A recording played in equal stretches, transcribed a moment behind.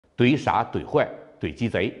怼傻怼坏怼鸡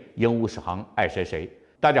贼，鹦鹉史航爱谁谁。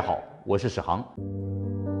大家好，我是史航。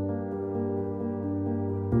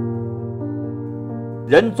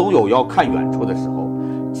人总有要看远处的时候，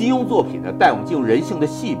金庸作品呢带我们进入人性的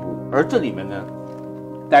细部，而这里面呢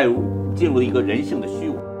进入一个人性的虚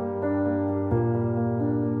无。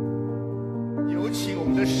有请我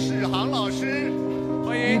们的史航老师，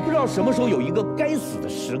欢迎。你不知道什么时候有一个该死的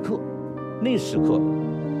时刻，那时刻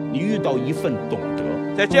你遇到一份懂得。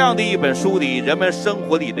在这样的一本书里，人们生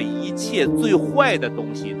活里的一切最坏的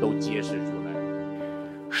东西都揭示出来。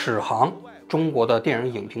史航，中国的电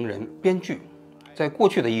影影评人、编剧，在过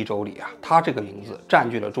去的一周里啊，他这个名字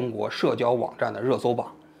占据了中国社交网站的热搜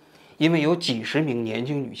榜，因为有几十名年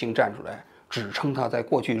轻女性站出来，指称他在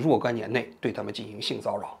过去若干年内对他们进行性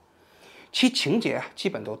骚扰。其情节啊，基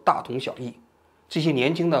本都大同小异。这些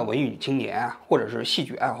年轻的文艺女青年啊，或者是戏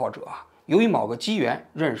剧爱好者啊，由于某个机缘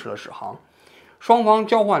认识了史航，双方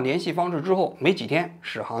交换联系方式之后，没几天，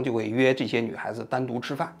史航就会约这些女孩子单独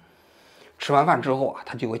吃饭。吃完饭之后啊，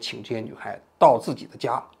他就会请这些女孩到自己的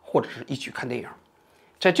家，或者是一起看电影。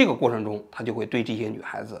在这个过程中，他就会对这些女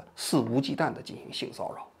孩子肆无忌惮地进行性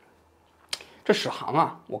骚扰。这史航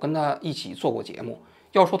啊，我跟他一起做过节目，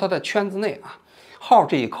要说他在圈子内啊，号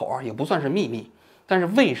这一口啊也不算是秘密，但是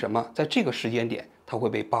为什么在这个时间点他会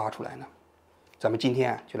被扒出来呢？咱们今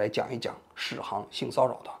天就来讲一讲史航性骚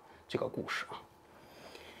扰的这个故事啊。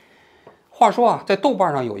话说啊，在豆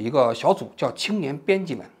瓣上有一个小组叫青年编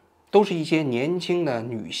辑们，都是一些年轻的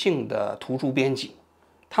女性的图书编辑。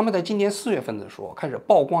他们在今年4月份的时候开始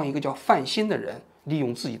曝光一个叫范鑫的人利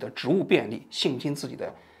用自己的职务便利性侵自己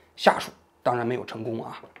的下属，当然没有成功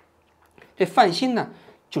啊。这范鑫呢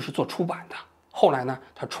就是做出版的，后来呢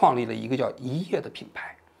他创立了一个叫一页的品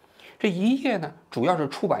牌。这一页呢主要是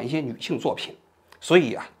出版一些女性作品，所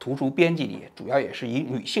以啊图书编辑里主要也是以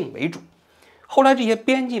女性为主。后来这些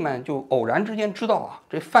编辑们就偶然之间知道啊，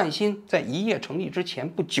这范鑫在一页成立之前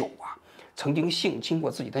不久啊，曾经性侵过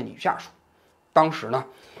自己的女下属。当时呢，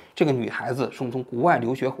这个女孩子是从国外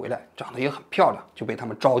留学回来，长得也很漂亮，就被他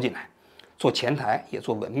们招进来，做前台也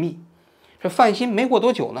做文秘。这范鑫没过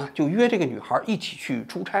多久呢，就约这个女孩一起去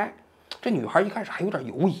出差。这女孩一开始还有点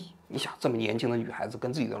犹疑，你想这么年轻的女孩子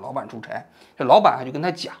跟自己的老板出差，这老板就跟她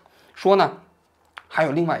讲说呢，还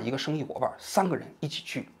有另外一个生意伙伴，3个人一起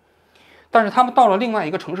去。但是他们到了另外一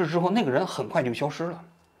个城市之后，那个人很快就消失了。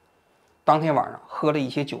当天晚上喝了一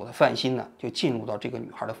些酒的范鑫呢，就进入到这个女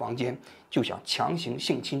孩的房间，就想强行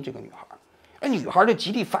性侵这个女孩。而女孩就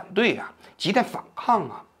极力反对啊，极力反抗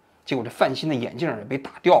啊。结果这范鑫的眼镜也被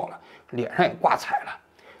打掉了，脸上也挂彩了。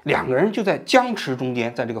2个人就在僵持中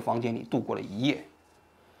间，在这个房间里度过了一夜。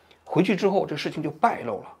回去之后，这事情就败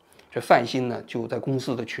露了。这范鑫呢，就在公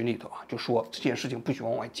司的群里头啊，就说这件事情不许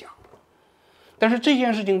往外讲。但是这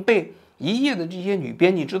件事情被一页的这些女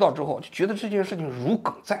编辑知道之后，就觉得这件事情如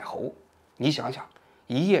鲠在喉。你想想，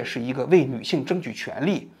一页是一个为女性争取权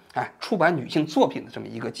利，出版女性作品的这么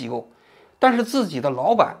一个机构，但是自己的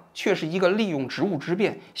老板却是一个利用职务之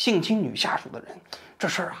便性侵女下属的人，这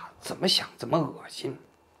事儿啊，怎么想怎么恶心。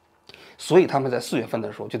所以他们在4月份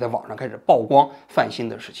的时候就在网上开始曝光范鑫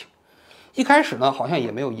的事情。一开始呢，好像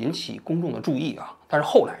也没有引起公众的注意啊，但是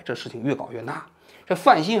后来这事情越搞越大，这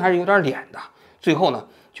范鑫还是有点脸的，最后呢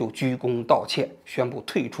就鞠躬道歉，宣布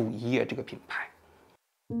退出一页这个品牌。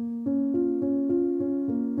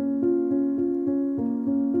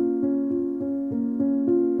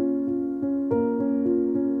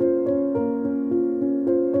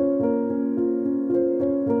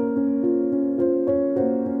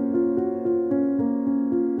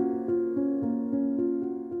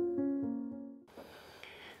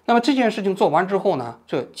那么这件事情做完之后呢，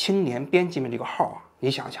这青年编辑们这个号啊，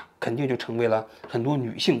你想想，肯定就成为了很多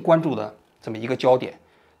女性关注的这么一个焦点。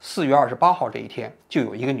4月28号这一天，就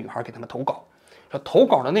有一个女孩给他们投稿，这投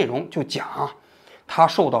稿的内容就讲啊，她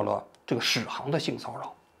受到了这个史航的性骚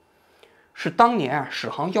扰。是当年啊，史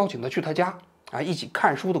航邀请她去他家啊，一起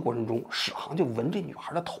看书的过程中，史航就闻这女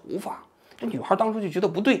孩的头发，这女孩当时就觉得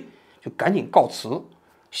不对，就赶紧告辞。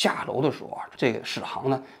下楼的时候啊，这个史航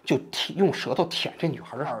呢就用舌头舔这女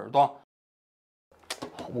孩的耳朵，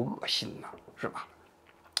好恶心呐，是吧？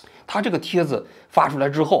他这个帖子发出来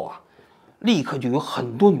之后啊，立刻就有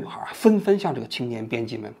很多女孩纷纷向这个青年编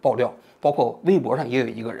辑们爆料，包括微博上也有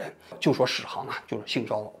一个人就说史航啊就是性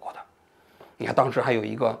骚扰过的。你看当时还有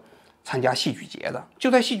一个参加戏剧节的，就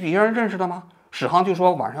在戏剧节上认识的吗？史航就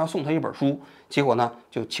说晚上要送他一本书，结果呢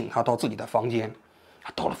就请他到自己的房间。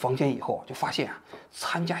到了房间以后，就发现啊，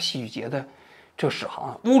参加戏剧节的这史航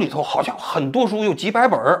啊，屋里头好像很多书，有几百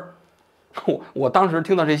本儿。我当时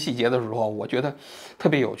听到这细节的时候，我觉得特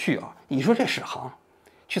别有趣啊。你说这史航，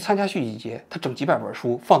去参加续集节，他整几百本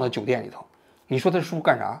书放到酒店里头，你说这书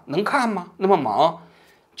干啥？能看吗？那么忙，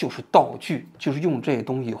就是道具，就是用这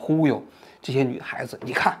东西忽悠这些女孩子。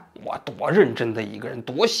你看我多认真的一个人，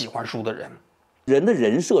多喜欢书的人。人的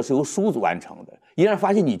人设是由书完成的，一旦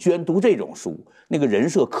发现你居然读这种书，那个人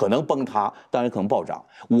设可能崩塌，当然可能暴涨。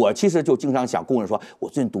我其实就经常想，工人说，我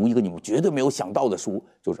最近读一个你们绝对没有想到的书，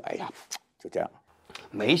就是哎呀，就这样。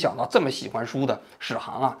没想到这么喜欢书的史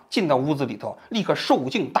航啊，进到屋子里头，立刻兽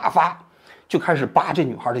性大发，就开始扒这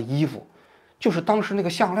女孩的衣服，就是当时那个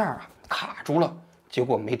项链啊卡住了，结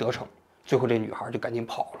果没得逞，最后这女孩就赶紧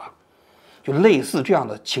跑了。就类似这样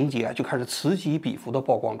的情节就开始此起彼伏的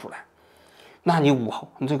曝光出来。那你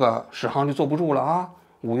这个史航就坐不住了啊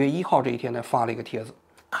！5月1号这一天呢，发了一个帖子，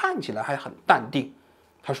看起来还很淡定。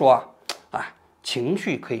他说啊，哎，情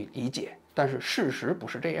绪可以理解，但是事实不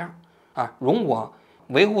是这样啊，容我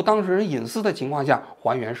维护当事人隐私的情况下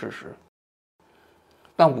还原事实。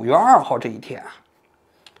但5月2号这一天啊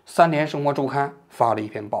，3联生活周刊发了一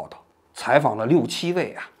篇报道，采访了6、7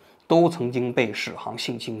位啊都曾经被史航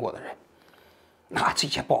性侵过的人。那这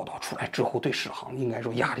些报道出来之后，对史航应该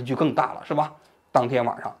说压力就更大了，是吧？当天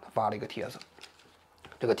晚上他发了一个帖子，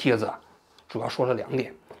这个帖子啊，主要说了2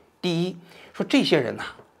点。第一，说这些人呐，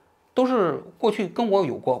都是过去跟我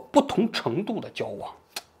有过不同程度的交往。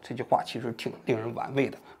这句话其实挺令人玩味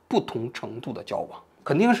的，不同程度的交往，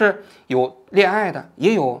肯定是有恋爱的，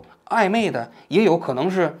也有暧昧的，也有可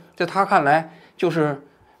能是在他看来就是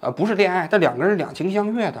不是恋爱，但2个人两情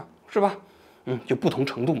相悦的，是吧？就不同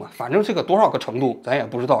程度嘛，反正这个多少个程度咱也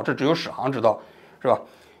不知道，这只有史航知道，是吧？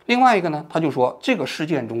另外一个呢，他就说这个事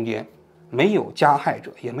件中间没有加害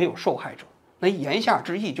者，也没有受害者，那言下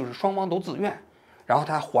之意就是双方都自愿。然后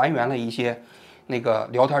他还原了一些那个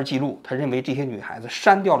聊天记录，他认为这些女孩子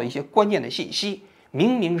删掉了一些关键的信息，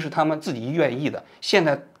明明是他们自己愿意的，现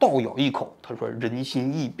在倒咬一口。他说人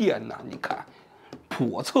心易变呐，你看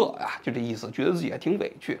叵测啊，就这意思，觉得自己还挺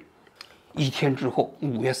委屈。1天之后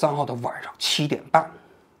，5月3号的晚上7点半，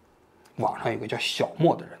网上有个叫小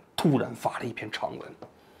莫的人突然发了一篇长文。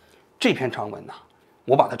这篇长文呢，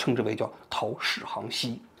我把它称之为叫讨史航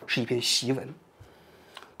惜，是一篇檄文。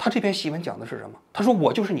他这篇檄文讲的是什么？他说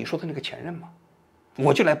我就是你说的那个前任嘛，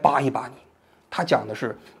我就来扒一扒你。他讲的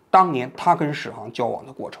是当年他跟史航交往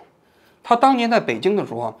的过程。他当年在北京的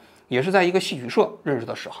时候，也是在一个戏曲社认识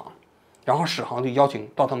的史航，然后史航就邀请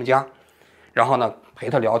到他们家，然后呢陪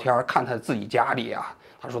他聊天，看他自己家里啊，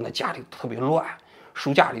他说那家里特别乱，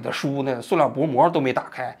书架里的书那塑料薄膜都没打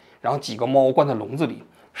开，然后几个猫关在笼子里。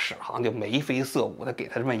史航就眉飞色舞的给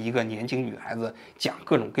他这么一个年轻女孩子讲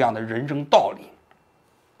各种各样的人生道理。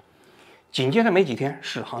紧接着没几天，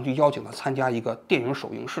史航就邀请他参加一个电影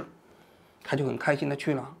首映式，他就很开心的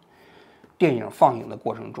去了。电影放映的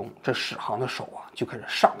过程中，这史航的手啊就开始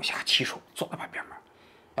上下其手，走到旁边面，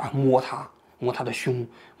然后摸他的胸，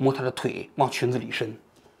摸他的腿，往裙子里伸。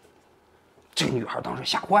这个女孩当时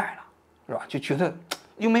吓坏了，是吧？就觉得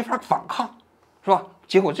又没法反抗，是吧？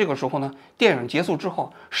结果这个时候呢，电影结束之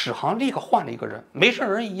后，史航立刻换了一个人，没事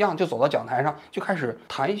人一样就走到讲台上，就开始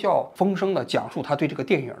谈笑风生的讲述他对这个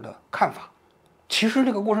电影的看法。其实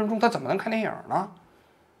这个过程中他怎么能看电影呢？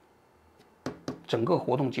整个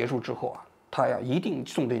活动结束之后啊，他呀一定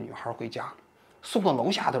送这女孩回家。送到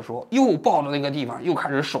楼下的时候，又抱着那个地方，又开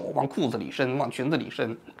始手往裤子里伸，往裙子里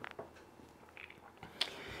伸。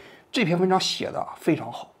这篇文章写的非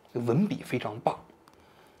常好，文笔非常棒。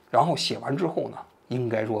然后写完之后呢，应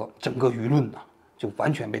该说整个舆论呢就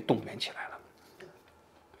完全被动员起来了，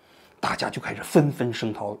大家就开始纷纷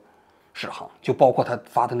声讨史航，就包括他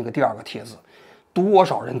发的那个第2个帖子，多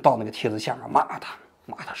少人到那个帖子下面骂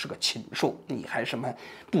他是个禽兽，你还什么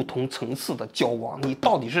不同层次的交往，你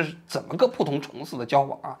到底是怎么个不同层次的交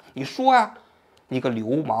往啊？你说呀，你个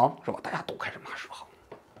流氓，是吧？大家都开始骂史航。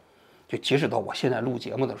就截止到我现在录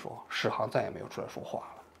节目的时候，史航再也没有出来说话了。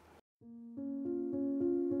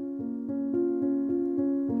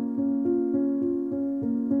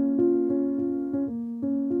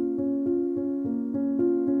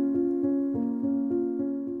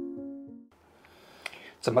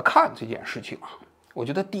怎么看这件事情啊？我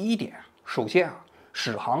觉得第一点，首先啊，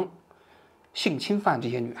史航性侵犯这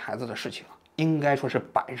些女孩子的事情啊，应该说是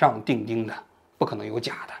板上钉钉的，不可能有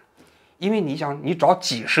假的。因为你想，你找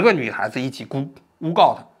几十个女孩子一起诬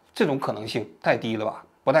告他，这种可能性太低了吧？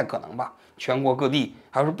不太可能吧？全国各地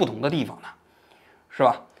还是不同的地方呢，是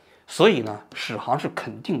吧？所以呢，史航是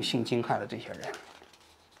肯定性侵害了这些人。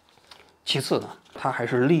其次呢，他还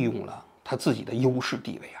是利用了他自己的优势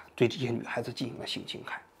地位啊，对这些女孩子进行了性侵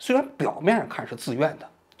害。虽然表面上看是自愿的，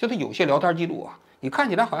就他有些聊天记录啊，你看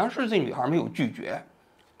起来好像是这女孩没有拒绝，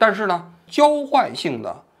但是呢，交换性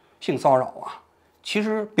的性骚扰啊，其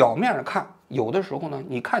实表面上看，有的时候呢，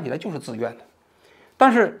你看起来就是自愿的，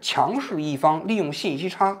但是强势一方利用信息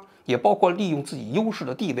差，也包括利用自己优势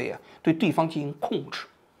的地位啊，对对方进行控制，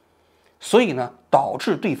所以呢，导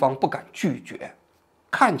致对方不敢拒绝，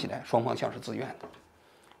看起来双方像是自愿的。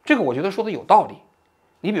这个我觉得说的有道理。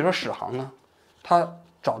你比如说史航呢，他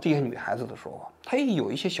找这些女孩子的时候啊，他也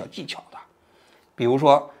有一些小技巧的，比如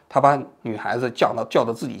说他把女孩子叫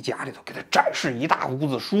到自己家里头，给她展示一大屋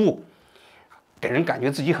子书，给人感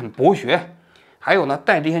觉自己很博学。还有呢，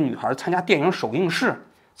带这些女孩参加电影首映式，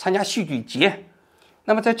参加戏剧节。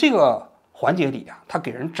那么在这个环节里啊，他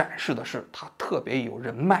给人展示的是他特别有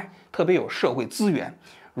人脉，特别有社会资源。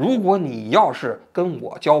如果你要是跟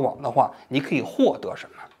我交往的话，你可以获得什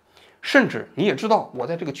么？甚至你也知道我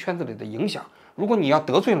在这个圈子里的影响。如果你要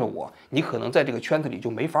得罪了我，你可能在这个圈子里就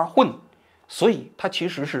没法混。所以他其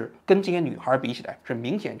实是跟这些女孩比起来，是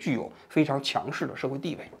明显具有非常强势的社会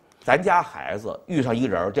地位。咱家孩子遇上一个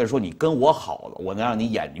人，就是说你跟我好了，我能让你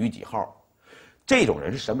演女几号。这种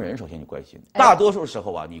人是什么人？首先你关心。大多数时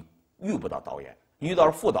候啊，你遇不到导演，你遇到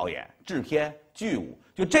是副导演、制片、剧务，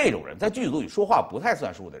就这种人，在剧组里说话不太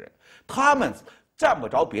算数的人，他们占不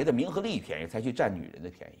着别的名和利便宜，才去占女人的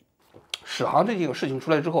便宜。史航这个事情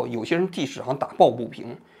出来之后，有些人替史航打抱不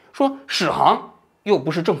平，说史航又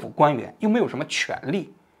不是政府官员，又没有什么权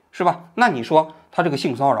利，是吧？那你说他这个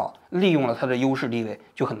性骚扰利用了他的优势地位，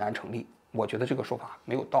就很难成立。我觉得这个说法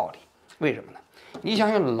没有道理。为什么呢？你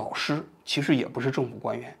想想，老师其实也不是政府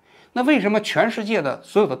官员，那为什么全世界的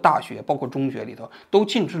所有的大学，包括中学里头，都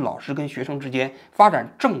禁止老师跟学生之间发展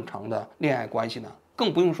正常的恋爱关系呢？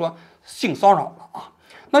更不用说性骚扰了啊！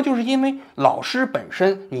那就是因为老师本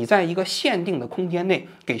身，你在一个限定的空间内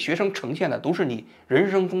给学生呈现的都是你人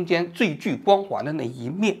生中间最具光环的那一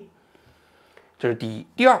面，这是第一。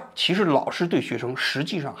第二，其实老师对学生实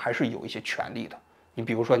际上还是有一些权利的。你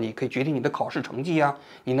比如说，你可以决定你的考试成绩啊，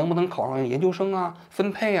你能不能考上研究生啊，分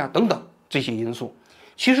配啊等等这些因素。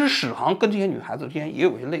其实史航跟这些女孩子之间也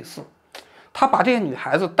有些类似，他把这些女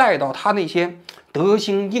孩子带到他那些得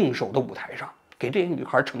心应手的舞台上，给这些女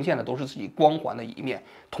孩呈现的都是自己光环的一面，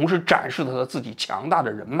同时展示了自己强大的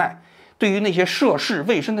人脉。对于那些涉世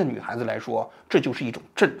未深的女孩子来说，这就是一种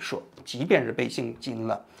震慑，即便是被性侵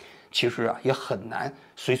了，其实啊也很难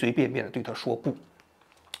随随便便的对她说不。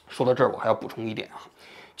说到这儿，我还要补充一点啊，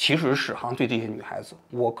其实史航对这些女孩子，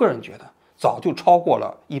我个人觉得早就超过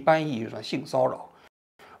了一般意义上的性骚扰。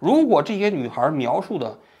如果这些女孩描述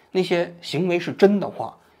的那些行为是真的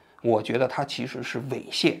话，我觉得他其实是猥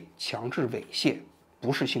亵，强制猥亵，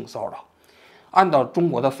不是性骚扰。按照中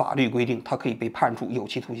国的法律规定，他可以被判处有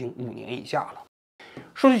期徒刑5年以下了。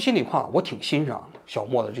说句心里话，我挺欣赏小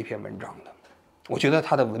莫的这篇文章的，我觉得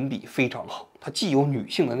他的文笔非常好，他既有女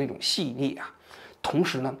性的那种细腻啊，同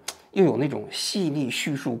时呢又有那种细腻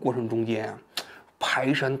叙述过程中间啊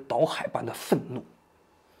排山倒海般的愤怒。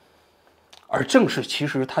而正是其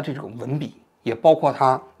实他这种文笔，也包括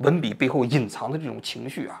他文笔背后隐藏的这种情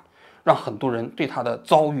绪啊，让很多人对他的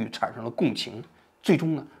遭遇产生了共情，最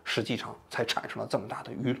终呢，实际上才产生了这么大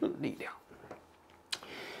的舆论力量。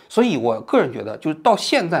所以我个人觉得，就是到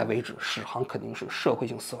现在为止，史航肯定是社会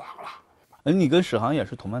性死亡了。你跟史航也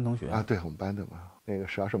是同班同学啊？对，我们班的嘛。那个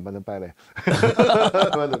史航是我们班的败类，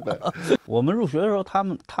我们入学的时候，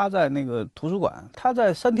他在那个图书馆，他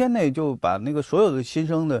在3天内就把那个所有的新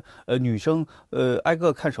生的女生挨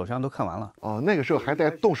个看手相都看完了。哦，那个时候还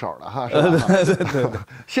带动手的哈，是吧？对。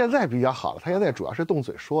现在比较好了，他现在主要是动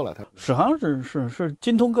嘴说了。他史航是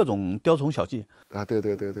精通各种雕虫小技啊，对，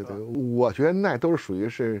我觉得那都是属于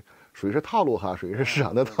是套路哈，属于是市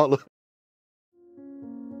场的套路。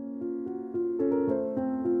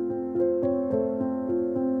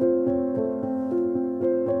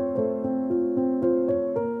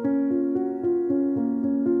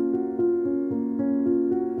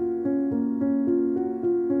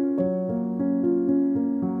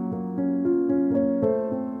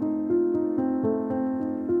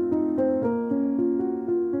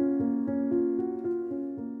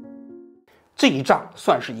这一仗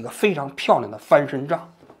算是一个非常漂亮的翻身仗。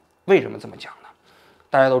为什么这么讲呢？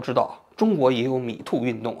大家都知道，中国也有米兔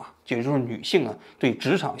运动啊，也就是女性啊对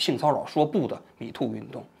职场性骚扰说不的米兔运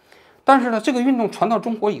动。但是呢，这个运动传到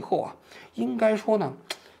中国以后啊，应该说呢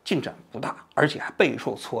进展不大，而且还备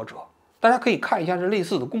受挫折。大家可以看一下这类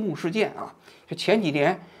似的公共事件啊，就前几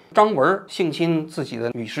年张文性侵自己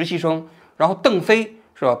的女实习生，然后邓飞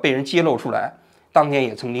是吧被人揭露出来，当年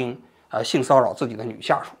也曾经性骚扰自己的女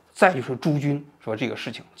下属。再就是朱军说这个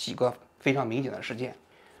事情，几个非常明显的事件，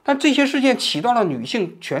但这些事件起到了女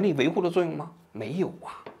性权利维护的作用吗？没有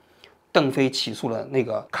啊。邓飞起诉了那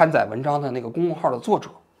个刊载文章的那个公众号的作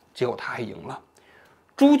者，结果他还赢了。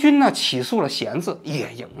朱军呢起诉了弦子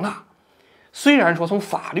也赢了。虽然说从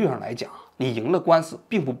法律上来讲，你赢了官司，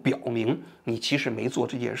并不表明你其实没做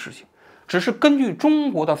这件事情，只是根据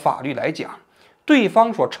中国的法律来讲，对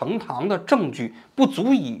方所呈堂的证据不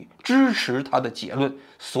足以支持他的结论，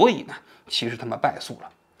所以呢，其实他们败诉了。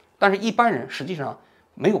但是，一般人实际上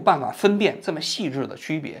没有办法分辨这么细致的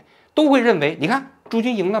区别，都会认为，你看朱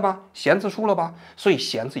军赢了吧，弦子输了吧，所以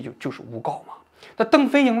弦子就是诬告嘛。那邓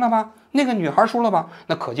飞赢了吧，那个女孩输了吧，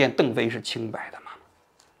那可见邓飞是清白的嘛。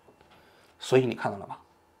所以你看到了吧？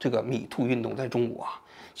这个米兔运动在中国啊，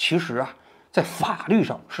其实啊，在法律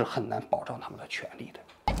上是很难保障他们的权利的。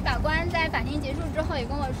法官在法庭结束之后也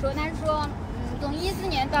跟我说，他说，从14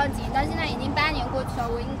年报警到现在已经8年过去了，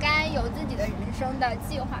我应该有自己的人生的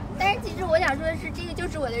计划。但是其实我想说的是，这个就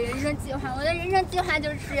是我的人生计划。我的人生计划就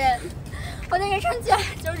是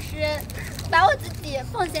把我自己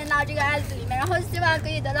奉献到这个案子里面，然后希望可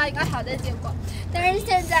以得到一个好的结果。但是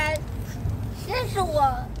现在是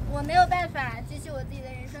我没有办法继续我自己的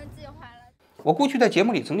人生计划了。我过去在节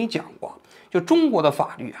目里曾经讲过，就中国的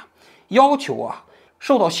法律啊，要求啊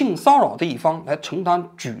受到性骚扰的一方来承担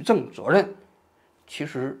举证责任。其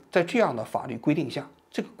实，在这样的法律规定下，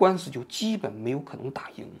这个官司就基本没有可能打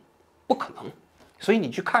赢，不可能。所以你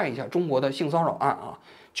去看一下中国的性骚扰案啊，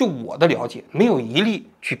就我的了解，没有一例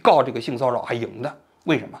去告这个性骚扰还赢的。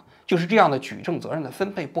为什么？就是这样的举证责任的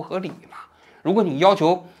分配不合理嘛。如果你要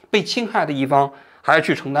求被侵害的一方还要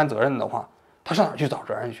去承担责任的话，他上哪儿去找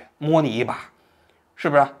责任去？摸你一把，是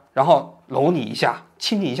不是？然后搂你一下，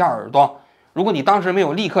亲你一下耳朵。如果你当时没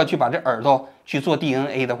有立刻去把这耳朵去做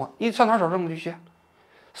DNA 的话，你上哪儿找证据去？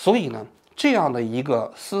所以呢，这样的一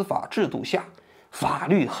个司法制度下，法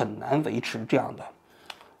律很难维持这样的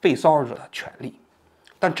被骚扰者的权利。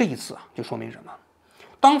但这一次啊，就说明什么？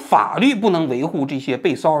当法律不能维护这些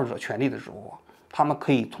被骚扰者权利的时候，他们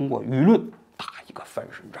可以通过舆论打一个翻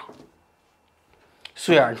身仗。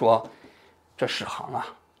虽然说这史航啊，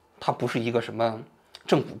他不是一个什么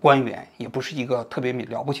政府官员，也不是一个特别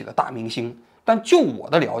了不起的大明星，但就我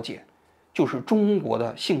的了解，就是中国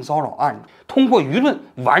的性骚扰案通过舆论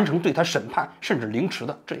完成对他审判甚至凌迟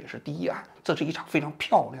的，这也是第一案。这是一场非常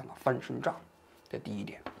漂亮的翻身仗，这第一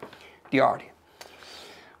点。第二点，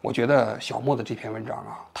我觉得小莫的这篇文章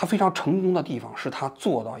啊，他非常成功的地方是他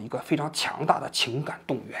做到一个非常强大的情感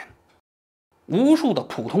动员。无数的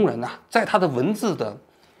普通人呢，在他的文字的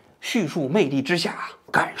叙述魅力之下，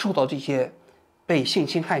感受到这些被性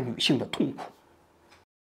侵害女性的痛苦。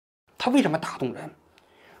他为什么打动人？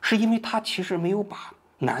是因为他其实没有把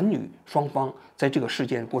男女双方在这个事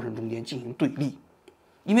件过程中间进行对立。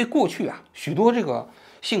因为过去啊，许多这个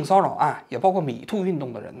性骚扰案，也包括米兔运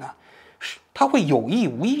动的人呢，他会有意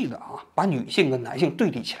无意的啊，把女性跟男性对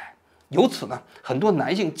立起来。由此呢，很多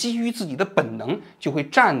男性基于自己的本能，就会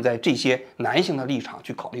站在这些男性的立场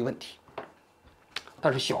去考虑问题。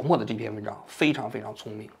但是小莫的这篇文章非常非常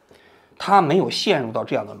聪明，他没有陷入到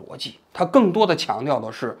这样的逻辑，他更多的强调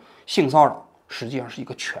的是性骚扰实际上是一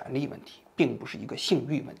个权利问题，并不是一个性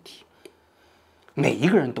欲问题。每一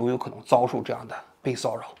个人都有可能遭受这样的被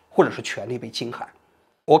骚扰，或者是权利被侵害。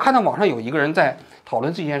我看到网上有一个人在讨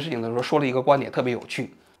论这件事情的时候，说了一个观点特别有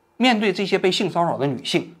趣。面对这些被性骚扰的女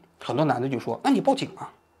性，很多男的就说：“那你报警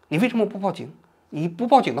啊？你为什么不报警？你不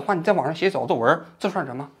报警的话，你在网上写小作文，这算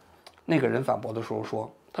什么？”那个人反驳的时候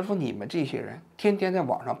说：“他说你们这些人天天在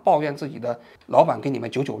网上抱怨自己的老板给你们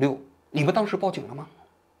996，你们当时报警了吗？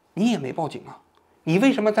你也没报警啊！你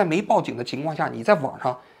为什么在没报警的情况下，你在网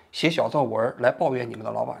上写小作文来抱怨你们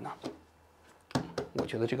的老板呢？”我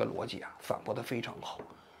觉得这个逻辑啊，反驳得非常好。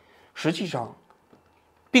实际上，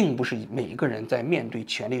并不是每一个人在面对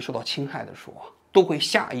权利受到侵害的时候啊，都会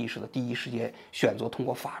下意识的第一时间选择通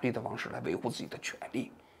过法律的方式来维护自己的权利。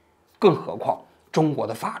更何况，中国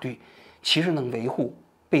的法律其实能维护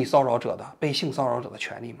被骚扰者的、被性骚扰者的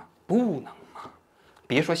权利吗？不能啊！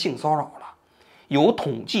别说性骚扰了，有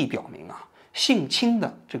统计表明啊，性侵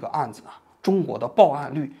的这个案子啊，中国的报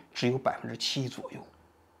案率只有7%左右。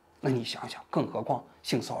那你想想，更何况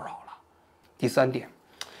性骚扰了。第三点，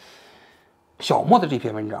小莫的这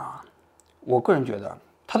篇文章啊，我个人觉得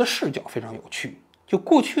他的视角非常有趣。就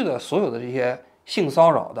过去的所有的这些性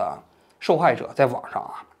骚扰的受害者在网上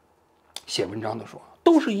啊写文章的时候，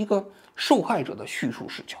都是一个受害者的叙述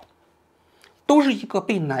视角，都是一个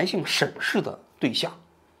被男性审视的对象，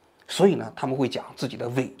所以呢，他们会讲自己的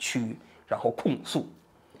委屈，然后控诉。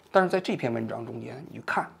但是在这篇文章中间，你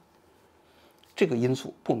看这个因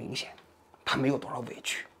素不明显，他没有多少委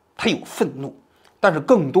屈，他有愤怒，但是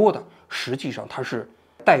更多的实际上他是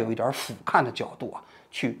带有一点俯瞰的角度啊，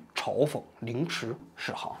去嘲讽凌迟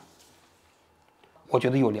史航。我觉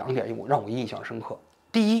得有2点让我印象深刻。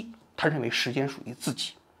第一，他认为时间属于自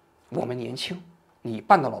己。我们年轻，你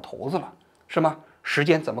半个老头子了，是吗？时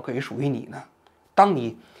间怎么可以属于你呢？当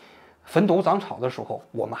你坟头长草的时候，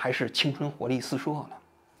我们还是青春活力四射呢。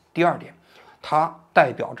第二点，它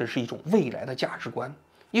代表着是一种未来的价值观。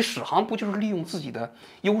你史航不就是利用自己的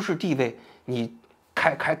优势地位，你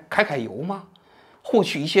开油吗？获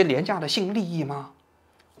取一些廉价的性利益吗？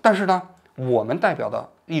但是呢，我们代表的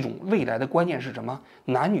一种未来的观念是什么？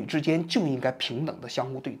男女之间就应该平等的相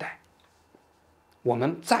互对待。我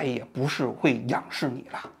们再也不是会仰视你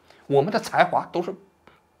了，我们的才华都是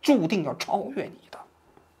注定要超越你的。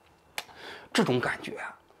这种感觉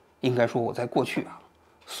啊，应该说我在过去啊，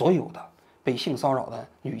所有的被性骚扰的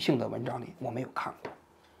女性的文章里我没有看过。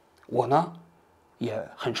我呢也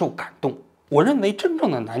很受感动。我认为真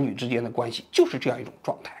正的男女之间的关系就是这样一种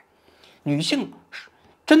状态。女性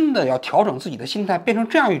真的要调整自己的心态，变成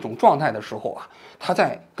这样一种状态的时候啊，她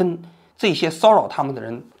在跟这些骚扰他们的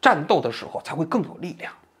人战斗的时候才会更有力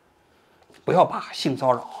量。不要把性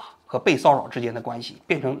骚扰啊和被骚扰之间的关系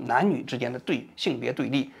变成男女之间的性别对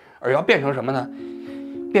立，而要变成什么呢？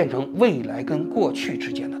变成未来跟过去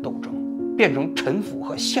之间的斗争，变成陈腐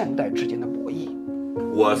和现代之间的博弈。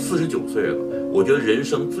我49岁了，我觉得人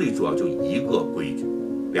生最主要就一个规矩，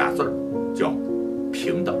俩字儿，叫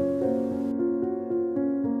平等。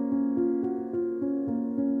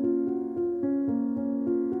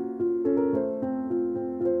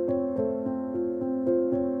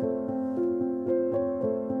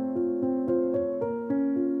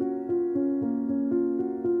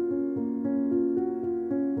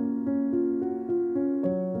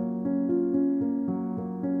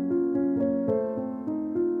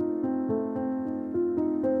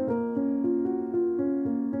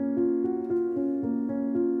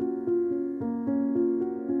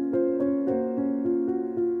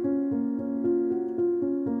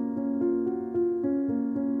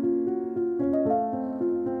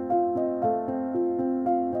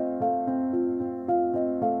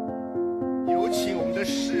有请我们的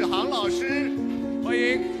史航老师，欢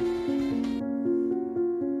迎。